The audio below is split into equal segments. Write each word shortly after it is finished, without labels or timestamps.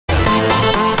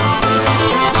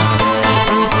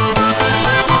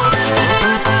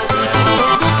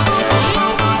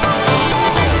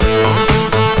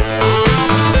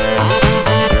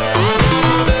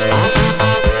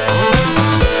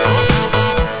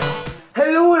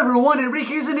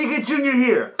Enrique Zuniga Jr.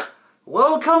 here.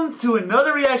 Welcome to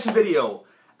another reaction video.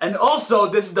 And also,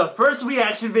 this is the first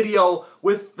reaction video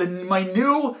with my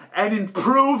new and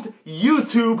improved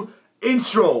YouTube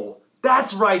intro.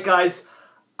 That's right, guys.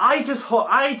 I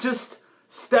just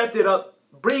stepped it up,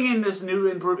 bringing this new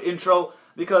improved intro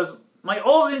because my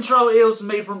old intro is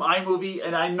made from iMovie,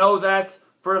 and I know that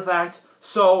for a fact.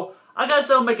 So I gotta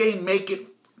start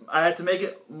I had to make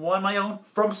it on my own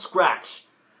from scratch.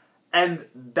 And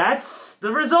that's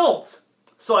the result.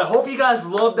 So I hope you guys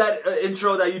love that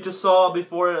intro that you just saw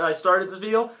before I started this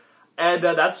video. And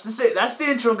that's the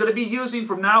intro I'm going to be using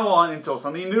from now on until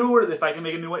something new, or if I can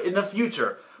make a new one in the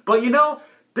future. But you know,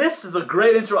 this is a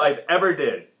great intro I've ever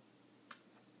did.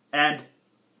 And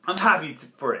I'm happy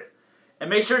for it. And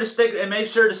make sure to stick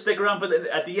around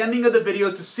at the ending of the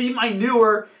video to see my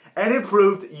newer and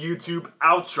improved YouTube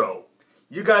outro.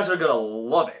 You guys are going to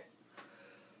love it.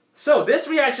 So, this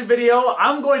reaction video,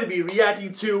 I'm going to be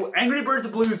reacting to Angry Birds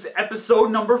Blues episode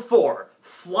number 4,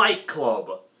 Flight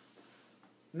Club.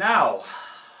 Now,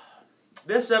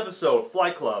 this episode,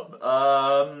 Flight Club,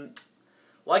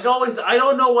 like always, I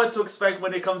don't know what to expect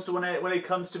when it comes to when I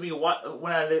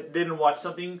didn't watch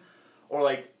something, or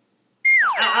like,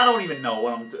 I don't even know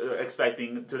what I'm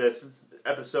expecting to this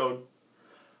episode.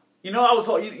 You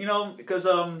know, because,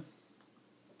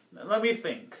 let me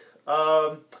think.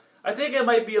 I think it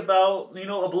might be about, you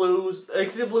know, a blues.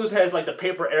 Because the blues has like the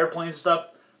paper airplanes and stuff.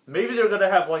 Maybe they're gonna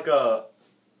have like a,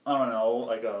 I don't know,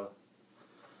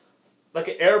 like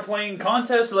an airplane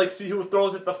contest, like see who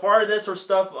throws it the farthest or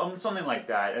stuff, something like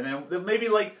that. And then maybe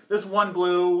like this one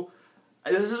blue.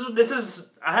 This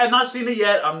is I have not seen it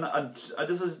yet.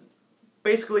 This is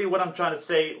basically what I'm trying to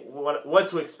say. What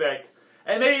to expect.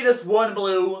 And maybe this one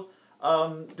blue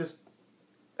just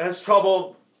has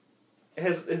trouble.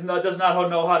 Does not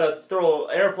know how to throw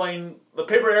the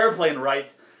paper airplane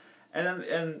right,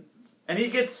 and he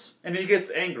gets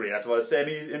angry. That's what I said.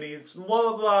 And he's blah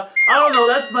blah blah. I don't know.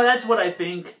 That's what I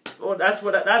think. Well, that's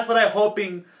what I'm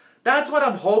hoping. That's what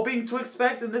I'm hoping to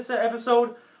expect in this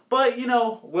episode. But you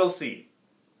know, we'll see.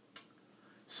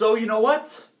 So you know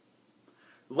what?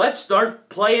 Let's start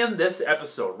playing this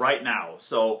episode right now.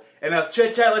 So enough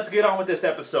chit chat. Let's get on with this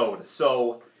episode.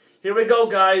 So. Here we go,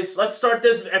 guys. Let's start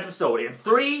this episode in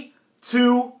 3,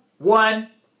 2, 1,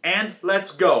 and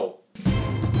let's go.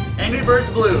 Angry Birds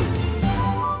Blues.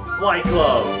 Flight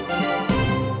Club.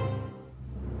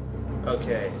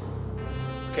 Okay.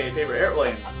 Okay, paper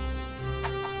airplane.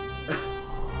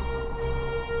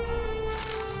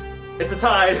 It's a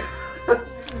tie.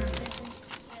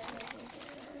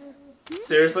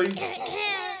 Seriously?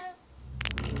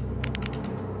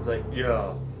 It's like,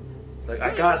 yeah. It's like, I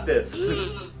got this.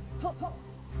 He's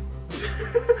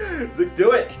like,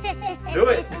 do it! Do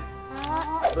it!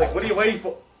 He's like, what are you waiting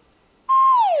for?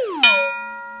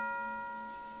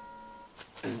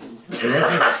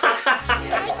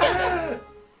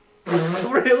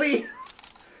 Really?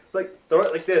 It's like, throw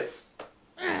it like this.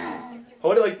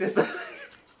 Hold it like this.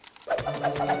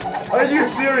 Are you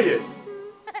serious?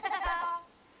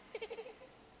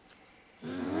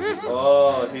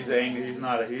 Oh, he's angry. He's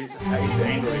not. He's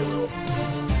angry a little.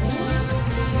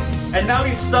 And now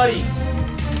he's studying.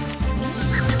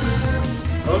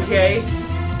 Okay.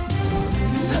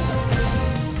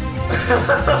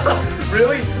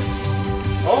 Really?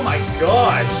 Oh my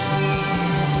gosh.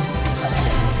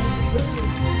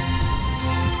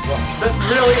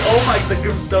 Really? Oh my, the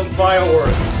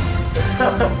firework.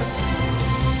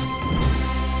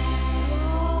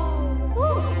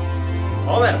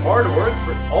 All that hard work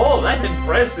for, oh, that's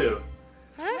impressive.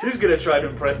 He's gonna try to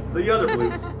impress the other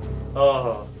blues.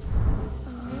 Oh.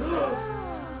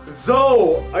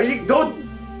 Zoe, are you, don't,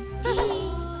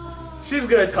 she's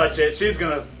gonna touch it, she's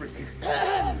gonna freaking,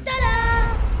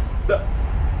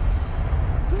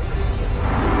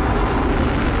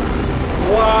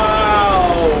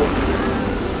 wow,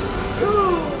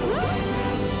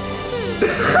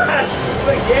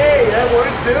 like, yay, that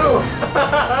worked too,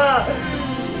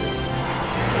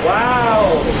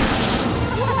 wow,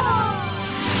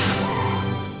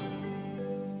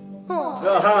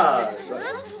 aha.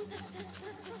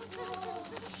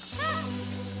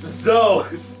 Zoe!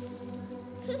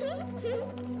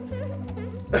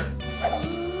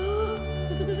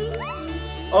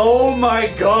 Oh my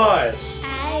gosh!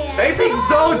 They think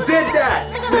Zoe did that!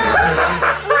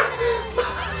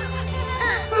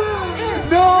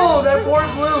 No! That poor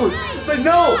blue! It's like,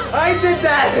 no! I did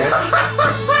that!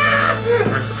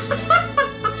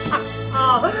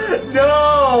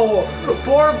 No!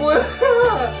 Poor blue!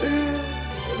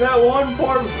 That one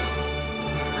poor...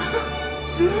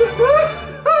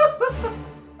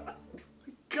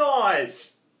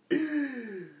 Gosh!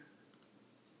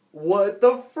 What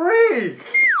the freak?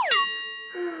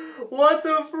 What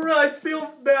the freak? I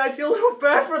feel bad. I feel a little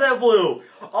bad for that blue.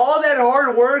 All that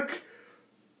hard work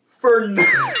for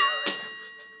nothing.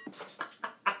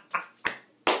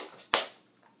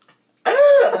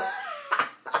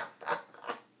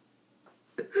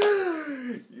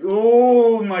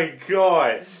 Oh my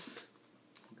gosh.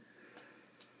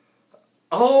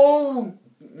 Oh.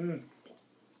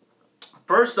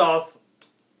 First off,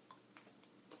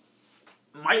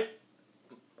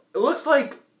 it looks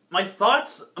like my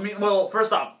thoughts, well,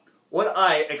 first off, what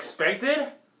I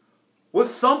expected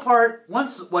was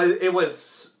it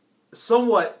was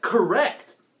somewhat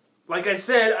correct. Like I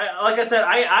said,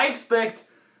 I expect,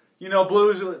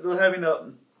 Blues having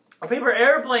a paper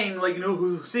airplane, like,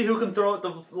 see who can throw it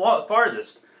the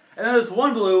farthest. And then this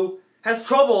one blue has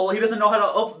trouble. He doesn't know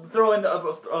how to throw in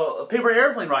a paper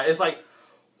airplane right. It's like,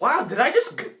 wow, did my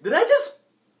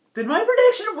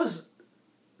prediction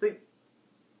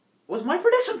was my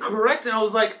prediction correct? And I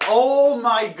was like, oh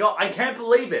my god, I can't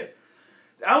believe it.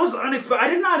 That was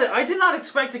unexpected. I did not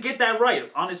expect to get that right,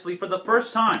 honestly, for the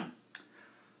first time.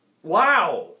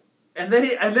 Wow. And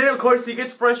then of course he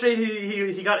gets frustrated.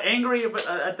 He got angry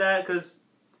at that because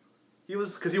he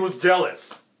was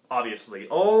jealous, obviously.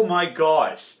 Oh my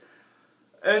gosh.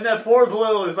 And that poor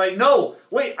blue is like, no,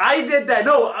 wait, I did that.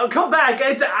 No, come back.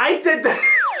 I did that.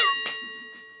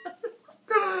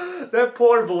 That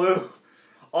poor blue.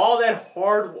 All that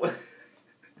hard work.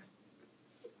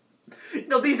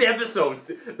 These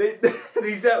episodes, they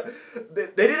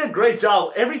did a great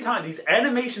job. Every time, these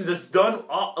animations are done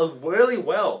really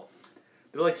well.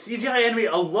 They're like CGI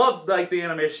animated. I love like the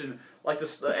animation, like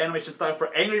the animation style for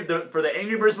the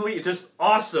Angry Birds movie. It's just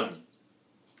awesome.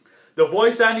 The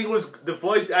voice acting was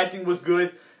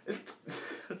good. It's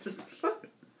just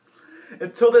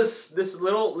until this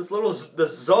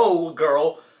Zoe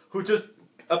girl who just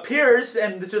appears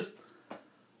and just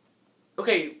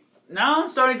okay. Now I'm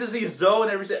starting to see Zoe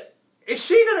and everything. Is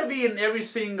she gonna be in every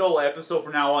single episode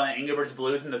from now on at Angry Birds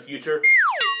Blues in the future?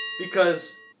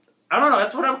 Because I don't know.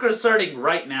 That's what I'm starting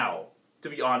right now. To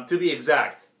be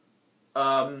exact.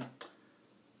 I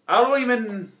don't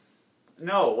even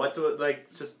know what to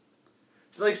like. Just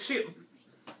like she.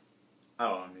 I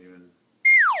don't even.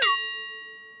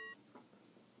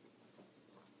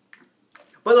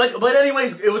 But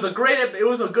anyways, it was a good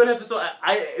episode.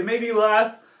 It made me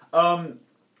laugh.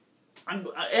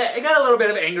 I got a little bit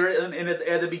of anger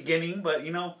at the beginning, but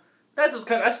that's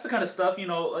the kind of stuff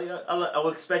I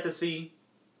would expect to see.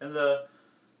 And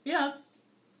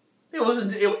it was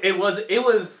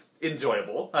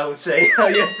enjoyable. I would say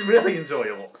it's really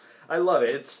enjoyable. I love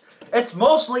it. It's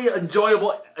mostly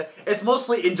enjoyable. It's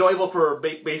mostly enjoyable for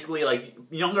basically like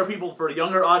younger people, for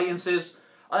younger audiences,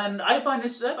 and I find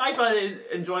it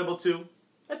enjoyable too.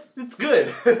 It's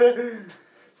good.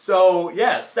 So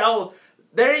yes,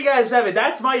 there you guys have it.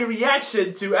 That's my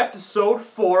reaction to episode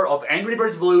 4 of Angry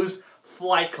Birds Blues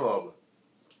Flight Club.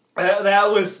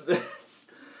 That was.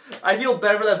 I feel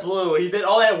bad for that blue. He did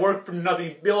all that work for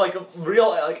nothing. Feel like a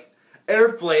real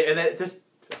airplane, and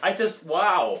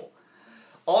wow,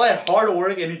 all that hard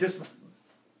work, and he just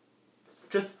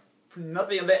for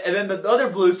nothing. And then the other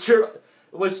blues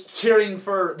was cheering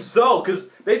for Zoe because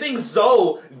they think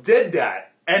Zoe did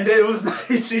that. And it was not,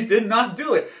 she did not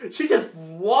do it. She just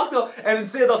walked up and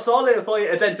instead of saw the plane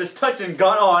and then just touched and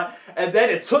got on, and then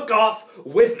it took off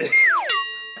with it.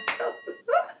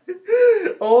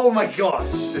 Oh my gosh.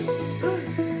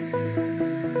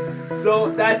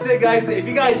 So that's it, guys. If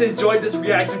you guys enjoyed this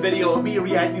reaction video of me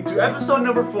reacting to episode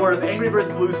number 4 of Angry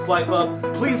Birds Blues Flight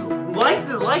Club, please like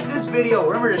this video.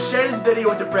 Remember to share this video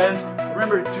with your friends.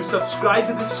 Remember to subscribe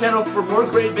to this channel for more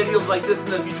great videos like this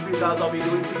in the future videos I'll be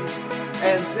doing.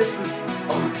 And this is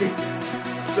amazing.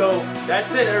 So,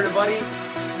 that's it, everybody.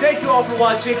 Thank you all for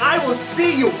watching. I will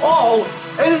see you all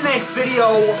in the next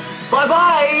video.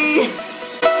 Bye-bye!